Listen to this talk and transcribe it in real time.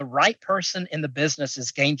right person in the business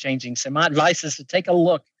is game changing. So my advice is to take a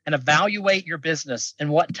look and evaluate your business and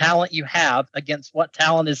what talent you have against what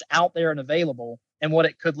talent is out there and available and what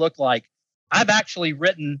it could look like. I've actually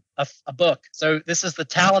written a book. So this is the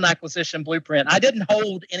Talent Acquisition Blueprint. I didn't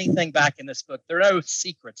hold anything back in this book. There are no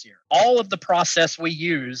secrets here. All of the process we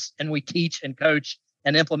use and we teach and coach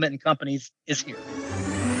and implement in companies is here.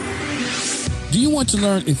 Do you want to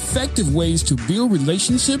learn effective ways to build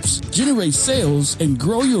relationships, generate sales, and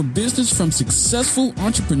grow your business from successful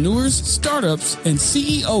entrepreneurs, startups, and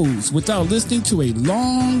CEOs without listening to a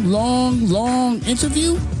long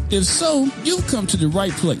interview? If so, you've come to the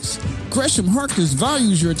right place. Gresham Harkless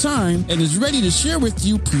values your time and is ready to share with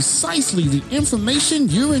you precisely the information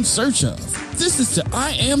you're in search of. This is the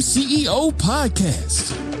I Am CEO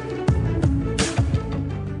podcast.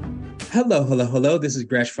 Hello. This is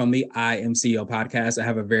Gresh from the I Am CEO podcast. I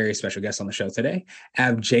have a very special guest on the show today. I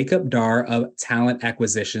have Jacob Dar of Talent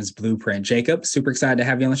Acquisitions Blueprint. Jacob, super excited to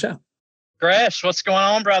have you on the show. Gresh, what's going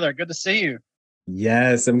on, brother? Good to see you.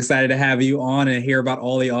 Yes, I'm excited to have you on and hear about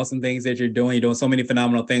all the awesome things that you're doing. You're doing so many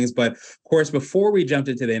phenomenal things. But of course, before we jumped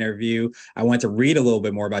into the interview, I want to read a little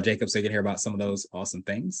bit more about Jacob so you can hear about some of those awesome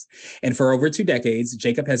things. And for over 2 decades,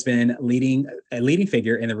 Jacob has been a leading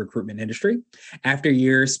figure in the recruitment industry. After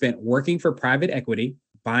years spent working for private equity,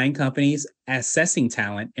 buying companies, assessing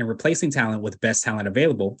talent, and replacing talent with best talent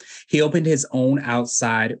available, he opened his own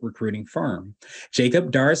outside recruiting firm,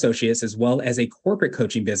 Jacob Dar Associates, as well as a corporate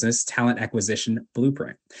coaching business, Talent Acquisition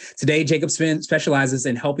Blueprint. Today, Jacob specializes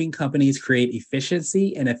in helping companies create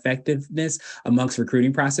efficiency and effectiveness amongst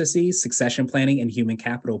recruiting processes, succession planning, and human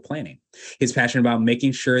capital planning. He's passionate about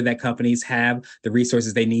making sure that companies have the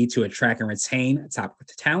resources they need to attract and retain top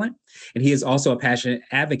talent. And he is also a passionate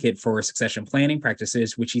advocate for succession planning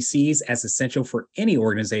practices, which he sees as essential for any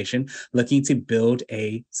organization looking to build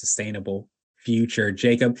a sustainable future.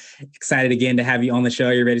 Jacob, excited again to have you on the show.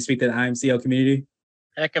 Are you ready to speak to the IMCO community?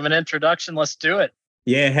 Heck of an introduction. Let's do it.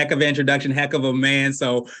 Yeah, heck of an introduction, heck of a man.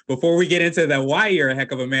 So before we get into the why you're a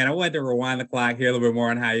heck of a man, I wanted to rewind the clock, hear a little bit more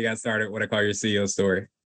on how you got started, what I call your CEO story.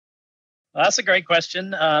 Well, that's a great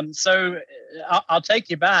question. So I'll take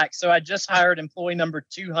you back. So I just hired employee number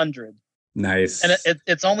 200. Nice. And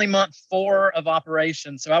it's only month 4 of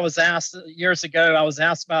operation. So I was asked years ago, by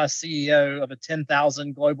a CEO of a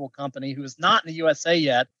 10,000 global company who is not in the USA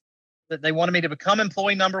yet, that they wanted me to become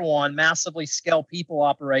employee number 1, massively scale people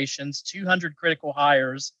operations, 200 critical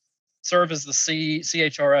hires, serve as the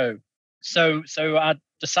CHRO. So I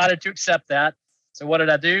decided to accept that. So what did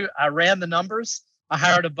I do? I ran the numbers. I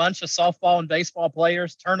hired a bunch of softball and baseball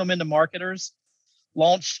players, turned them into marketers,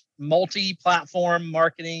 launched multi-platform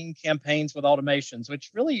marketing campaigns with automations, which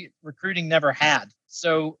really recruiting never had.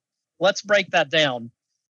 So let's break that down.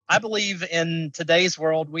 I believe in today's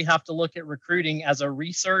world, we have to look at recruiting as a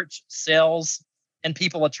research, sales, and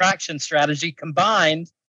people attraction strategy combined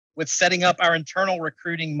with setting up our internal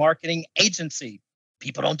recruiting marketing agency.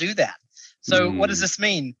 People don't do that. So what does this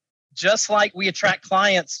mean? Just like we attract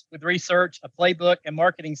clients with research, a playbook, and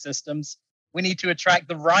marketing systems, we need to attract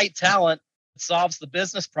the right talent that solves the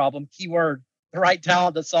business problem. Keyword, the right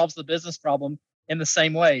talent that solves the business problem in the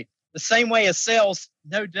same way. The same way as sales,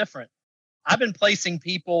 no different. I've been placing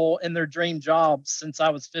people in their dream jobs since I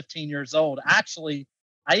was 15 years old. Actually,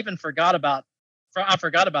 I forgot about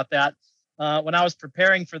that. When I was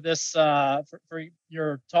preparing for this, for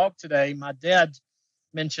your talk today, my dad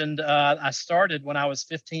mentioned I started when I was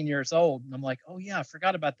 15 years old. And I'm like, oh yeah, I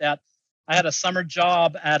forgot about that. I had a summer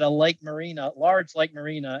job at a large lake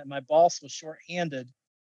marina, and my boss was shorthanded.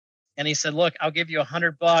 And he said, look, I'll give you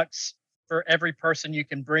 $100 for every person you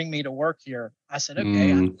can bring me to work here. I said,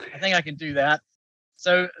 okay, I think I can do that.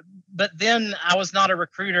 So, but then I was not a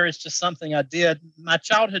recruiter. It's just something I did. My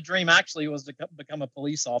childhood dream actually was to become a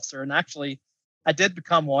police officer. And actually I did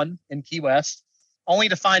become one in Key West, only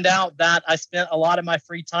to find out that I spent a lot of my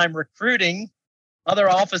free time recruiting other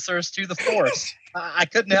officers to the force. I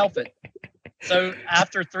couldn't help it. So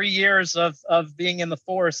after 3 years of being in the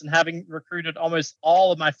force and having recruited almost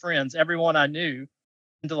all of my friends, everyone I knew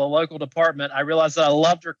into the local department, I realized that I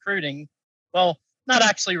loved recruiting. Well, not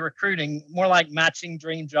actually recruiting, more like matching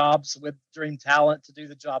dream jobs with dream talent to do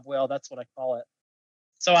the job well. That's what I call it.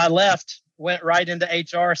 So I left, went right into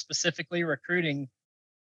HR, specifically recruiting,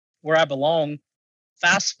 where I belong.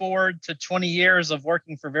 Fast forward to 20 years of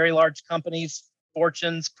working for very large companies,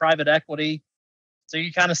 fortunes, private equity. So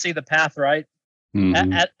you kind of see the path, right?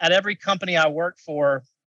 Mm-hmm. At every company I worked for,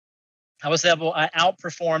 I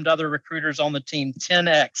outperformed other recruiters on the team 10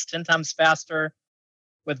 times faster,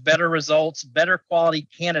 with better results, better quality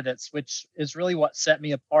candidates, which is really what set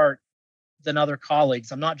me apart than other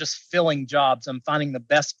colleagues. I'm not just filling jobs. I'm finding the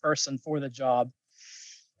best person for the job.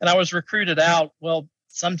 And I was recruited out. Well,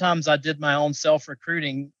 sometimes I did my own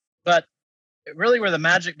self-recruiting, but really where the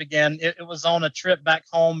magic began, it was on a trip back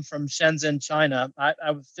home from Shenzhen, China. I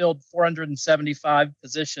filled 475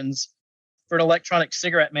 positions for an electronic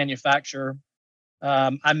cigarette manufacturer.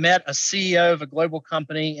 I met a CEO of a global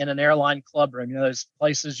company in an airline club room, those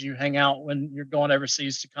places you hang out when you're going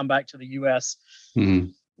overseas to come back to the US. Mm-hmm.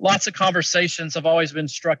 Lots of conversations have always been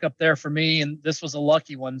struck up there for me, and this was a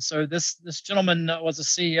lucky one. So this gentleman was a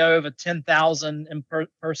CEO of a 10,000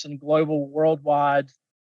 person global worldwide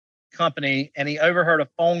company, and he overheard a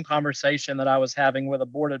phone conversation that I was having with a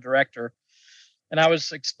board of director. And I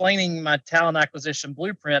was explaining my talent acquisition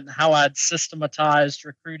blueprint and how I'd systematized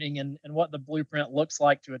recruiting and what the blueprint looks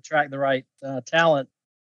like to attract the right talent.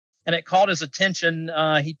 And it caught his attention.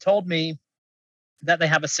 He told me that they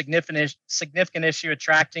have a significant issue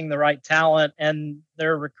attracting the right talent, and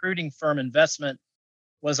their recruiting firm investment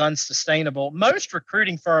was unsustainable. Most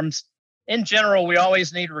recruiting firms, in general, we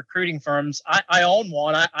always need recruiting firms. I own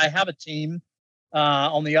one. I have a team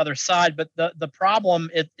on the other side, but the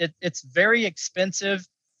problem, it's very expensive,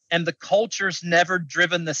 and the culture's never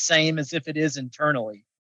driven the same as if it is internally.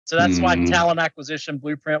 So that's why Talent Acquisition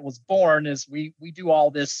Blueprint was born. Is we do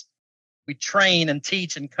all this, we train and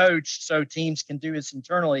teach and coach so teams can do this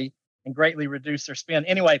internally and greatly reduce their spend.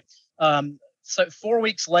 Anyway, so 4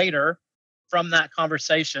 weeks later from that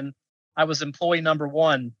conversation, I was employee number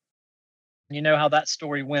one. You know how that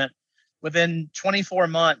story went. Within 24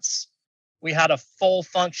 months, we had a full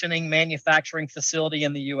functioning manufacturing facility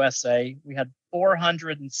in the USA. We had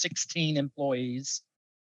 416 employees,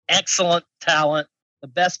 excellent talent, the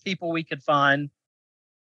best people we could find.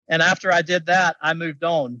 And after I did that, I moved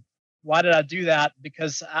on. Why did I do that?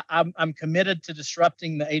 Because I'm committed to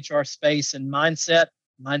disrupting the HR space and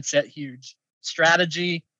mindset huge,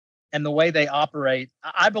 strategy, and the way they operate.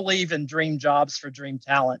 I believe in dream jobs for dream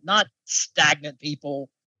talent, not stagnant people,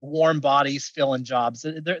 warm bodies filling jobs.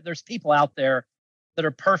 There's people out there that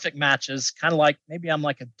are perfect matches, kind of like maybe I'm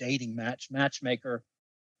like a dating matchmaker.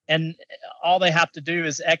 And all they have to do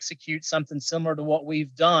is execute something similar to what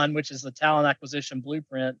we've done, which is the talent acquisition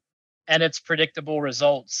blueprint, and it's predictable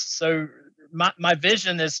results. So my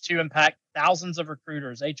vision is to impact thousands of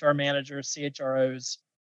recruiters, HR managers, CHROs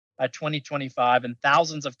by 2025, and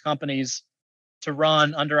thousands of companies to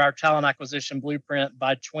run under our talent acquisition blueprint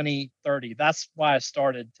by 2030. That's why I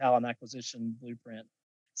started Talent Acquisition Blueprint.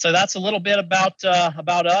 So that's a little bit about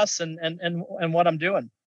us and what I'm doing.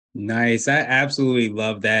 Nice. I absolutely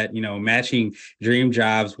love that, matching dream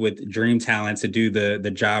jobs with dream talent to do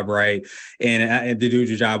the job right and to do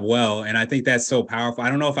the job well. And I think that's so powerful. I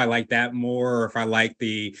don't know if I like that more, or if I like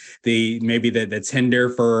the maybe the Tinder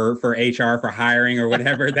for HR for hiring or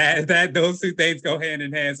whatever. that those two things go hand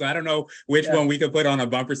in hand. So I don't know which one we could put on a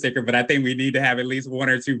bumper sticker, but I think we need to have at least one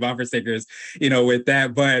or two bumper stickers, with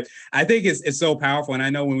that. But I think it's so powerful. And I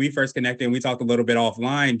know when we first connected and we talked a little bit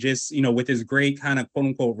offline, just, with this great kind of quote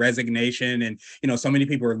unquote resignation and so many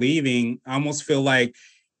people are leaving, I almost feel like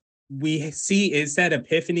we see it's that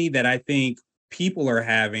epiphany that I think people are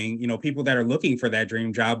having, people that are looking for that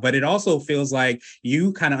dream job. But it also feels like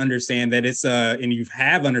you kind of understand that it's and you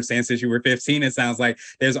have understand since you were 15, it sounds like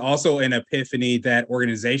there's also an epiphany that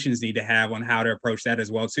organizations need to have on how to approach that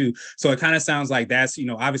as well too. So it kind of sounds like that's,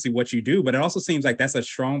 obviously what you do, but it also seems like that's a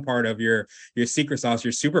strong part of your secret sauce,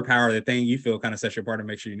 your superpower, the thing you feel kind of sets you apart and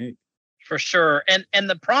makes you unique. For sure. And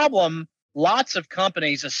the problem, lots of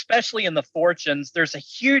companies, especially in the fortunes, there's a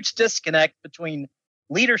huge disconnect between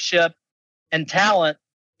leadership and talent.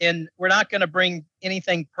 And we're not going to bring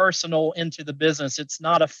anything personal into the business. It's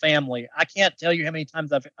not a family. I can't tell you how many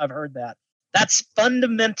times I've heard that. That's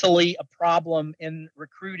fundamentally a problem in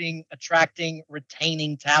recruiting, attracting,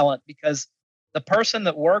 retaining talent, because the person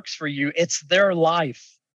that works for you, it's their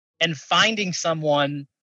life. And finding someone,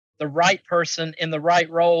 the right person in the right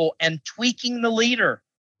role, and tweaking the leader,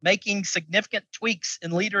 making significant tweaks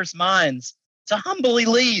in leaders' minds to humbly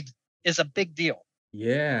lead is a big deal.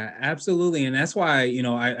 Yeah, absolutely. And that's why,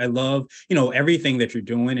 I love, everything that you're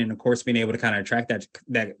doing. And of course, being able to kind of attract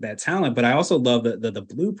that talent. But I also love the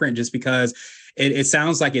blueprint just because it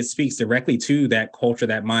sounds like it speaks directly to that culture,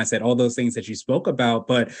 that mindset, all those things that you spoke about.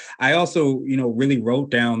 But I also, really wrote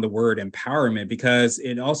down the word empowerment, because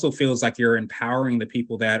it also feels like you're empowering the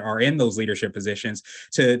people that are in those leadership positions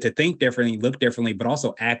to think differently, look differently, but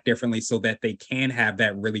also act differently so that they can have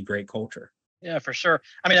that really great culture. Yeah, for sure.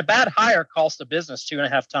 I mean, a bad hire costs a business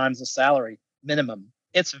 2.5 times the salary minimum.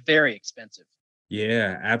 It's very expensive.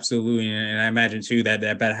 Yeah, absolutely. And I imagine too that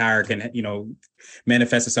that bad hire can,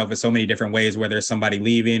 manifest itself in so many different ways, whether it's somebody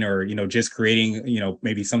leaving or, just creating,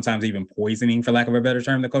 maybe sometimes even poisoning, for lack of a better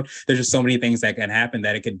term, the coach. There's just so many things that can happen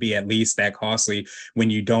that it could be at least that costly when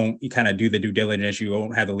you don't kind of do the due diligence. You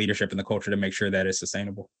don't have the leadership and the culture to make sure that it's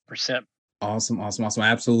sustainable. Percent. Awesome, awesome, awesome. I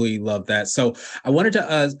absolutely love that. So I wanted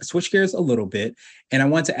to switch gears a little bit, and I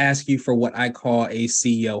want to ask you for what I call a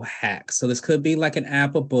CEO hack. So this could be like an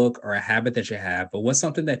app, a book, or a habit that you have, but what's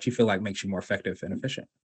something that you feel like makes you more effective and efficient?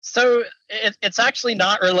 So it's actually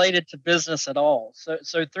not related to business at all.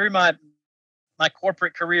 So through my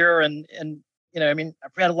corporate career and I mean,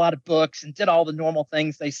 I've read a lot of books and did all the normal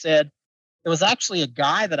things they said. There was actually a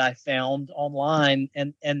guy that I found online,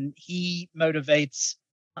 and he not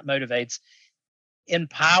motivates,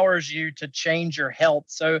 empowers you to change your health.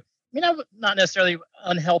 So, I mean, I'm not necessarily an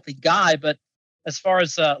unhealthy guy, but as far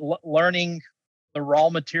as learning the raw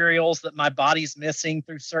materials that my body's missing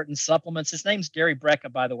through certain supplements, his name's Gary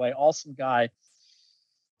Brecka, by the way, awesome guy.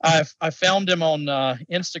 I found him on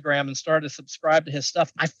Instagram and started to subscribe to his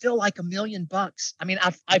stuff. I feel like $1,000,000. I mean,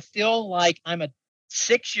 I feel like I'm a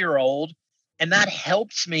 6-year-old, and that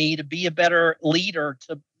helps me to be a better leader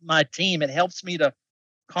to my team. It helps me to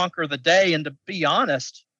conquer the day. And to be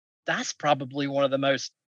honest, that's probably one of the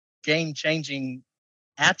most game-changing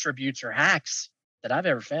attributes or hacks that I've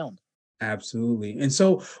ever found. Absolutely. And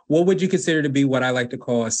so, what would you consider to be what I like to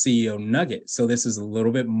call a CEO nugget? So, this is a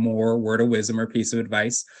little bit more word of wisdom or piece of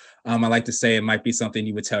advice. I like to say it might be something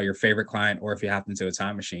you would tell your favorite client, or if you hop into a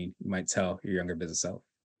time machine, you might tell your younger business self.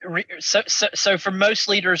 So for most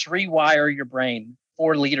leaders, rewire your brain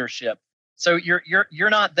for leadership. So you're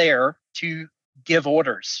not there to give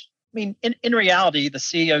orders. I mean, in reality, the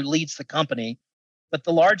CEO leads the company, but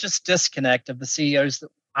the largest disconnect of the CEOs that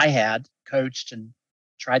I had coached and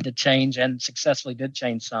tried to change and successfully did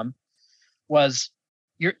change some was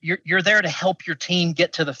you're there to help your team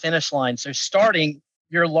get to the finish line. So starting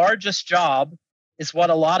your largest job is what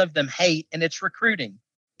a lot of them hate, and it's recruiting.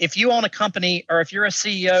 If you own a company, or if you're a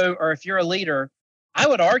CEO, or if you're a leader, I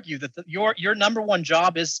would argue that your number one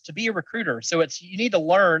job is to be a recruiter. So you need to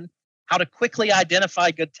learn how to quickly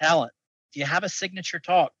identify good talent. Do you have a signature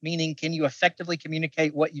talk? Meaning, can you effectively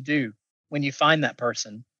communicate what you do when you find that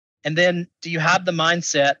person? And then do you have the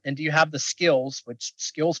mindset, and do you have the skills, which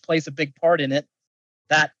skills plays a big part in it,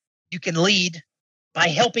 that you can lead by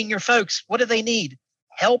helping your folks? What do they need?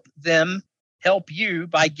 Help them help you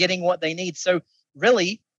by getting what they need. So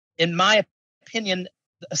really, in my opinion,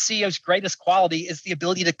 a CEO's greatest quality is the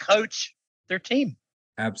ability to coach their team.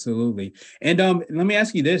 Absolutely. And let me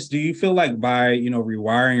ask you this. Do you feel like by,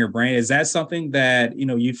 rewiring your brain, is that something that,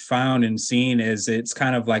 you found and seen as it's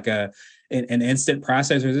kind of like an instant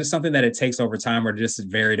process, or is this something that it takes over time, or just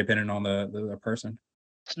very dependent on the person?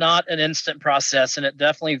 It's not an instant process, and it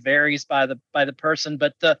definitely varies by the person,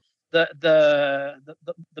 but the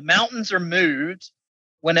mountains are moved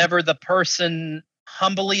whenever the person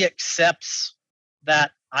humbly accepts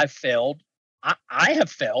that I've failed. I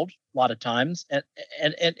have failed a lot of times,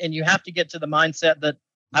 and you have to get to the mindset that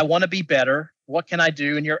I want to be better. What can I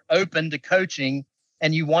do? And you're open to coaching,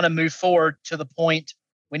 and you want to move forward to the point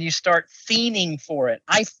when you start fiending for it.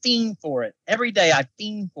 I fiend for it every day. I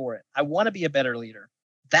fiend for it. I want to be a better leader.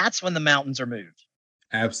 That's when the mountains are moved.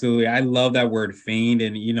 Absolutely. I love that word fiend.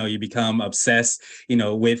 And, you become obsessed,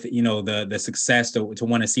 with, the success to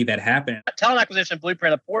want to see that happen. Talent acquisition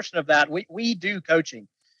blueprint, a portion of that, we do coaching.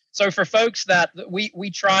 So for folks that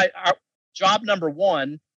we try, our job number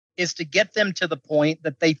one is to get them to the point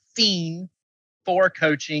that they fiend for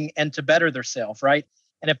coaching and to better themselves, right?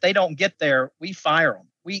 And if they don't get there, we fire them.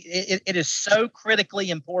 It is so critically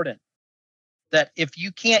important that if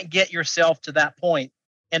you can't get yourself to that point,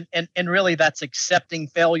 and really that's accepting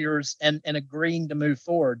failures and agreeing to move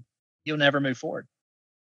forward, you'll never move forward.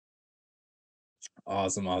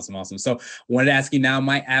 Awesome, awesome, awesome. So I wanted to ask you now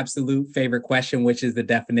my absolute favorite question, which is the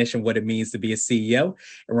definition of what it means to be a CEO.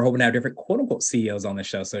 And we're hoping to have different quote unquote CEOs on the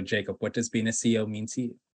show. So Jacob, what does being a CEO mean to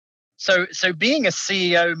you? So being a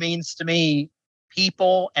CEO means to me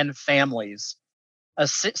people and families.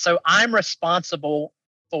 So I'm responsible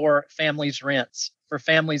for families' rents, for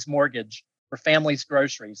families' mortgage, for families'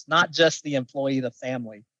 groceries, not just the employee, the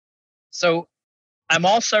family. So I'm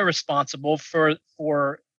also responsible for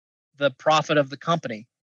the profit of the company.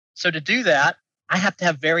 So to do that, I have to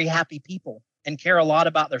have very happy people and care a lot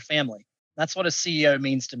about their family. That's what a CEO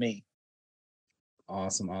means to me.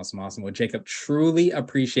 Awesome, awesome, awesome. Well, Jacob, truly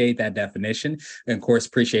appreciate that definition. And of course,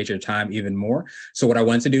 appreciate your time even more. So what I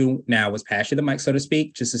wanted to do now was pass you the mic, so to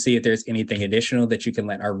speak, just to see if there's anything additional that you can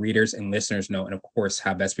let our readers and listeners know. And of course,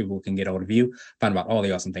 how best people can get hold of you, find out all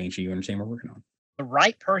the awesome things you and your team are working on. The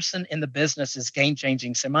right person in the business is game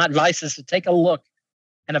changing. So my advice is to take a look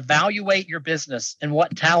and evaluate your business and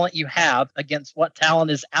what talent you have against what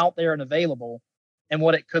talent is out there and available and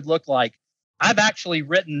what it could look like. I've actually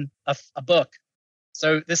written a book.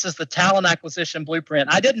 So this is the Talent Acquisition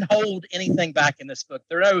Blueprint. I didn't hold anything back in this book.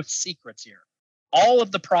 There are no secrets here. All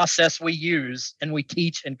of the process we use and we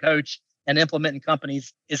teach and coach and implement in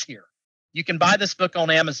companies is here. You can buy this book on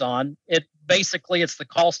Amazon. It's the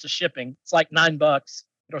cost of shipping. It's like $9.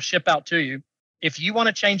 It'll ship out to you. If you want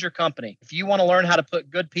to change your company, if you want to learn how to put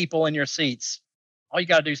good people in your seats, all you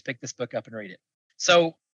got to do is pick this book up and read it.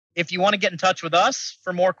 So if you want to get in touch with us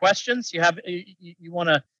for more questions, you want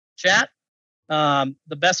to chat,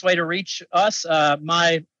 the best way to reach us,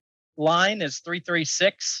 my line is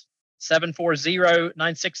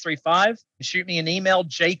 336-740-9635. Shoot me an email,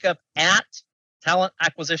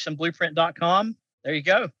 jacob@talentacquisitionblueprint.com. There you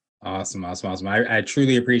go. Awesome. I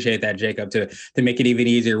truly appreciate that, Jacob. To make it even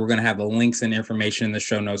easier, we're going to have the links and information in the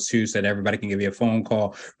show notes too, so that everybody can give you a phone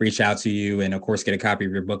call, reach out to you, and of course, get a copy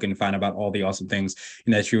of your book and find out about all the awesome things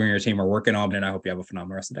that you and your team are working on. And I hope you have a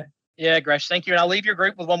phenomenal rest of the day. Yeah, Gresh, thank you. And I'll leave your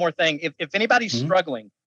group with one more thing. If anybody's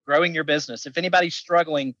struggling growing your business, if anybody's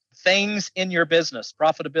struggling things in your business,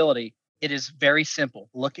 profitability, it is very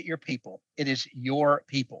simple. Look at your people. It is your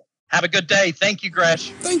people. Have a good day. Thank you,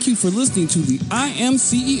 Gresh. Thank you for listening to the I Am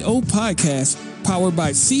CEO podcast, powered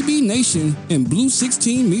by CB Nation and Blue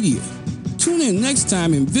 16 Media. Tune in next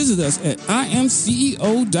time and visit us at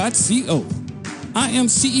imceo.co. I Am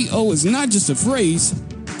CEO is not just a phrase,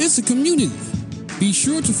 it's a community. Be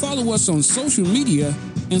sure to follow us on social media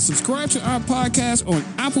and subscribe to our podcast on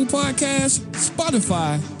Apple Podcasts,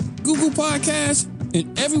 Spotify, Google Podcasts,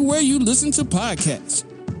 and everywhere you listen to podcasts.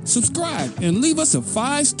 Subscribe and leave us a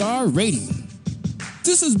 5-star rating.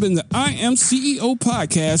 This has been the I Am CEO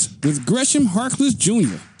podcast with Gresham Harkless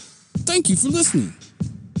Jr. Thank you for listening.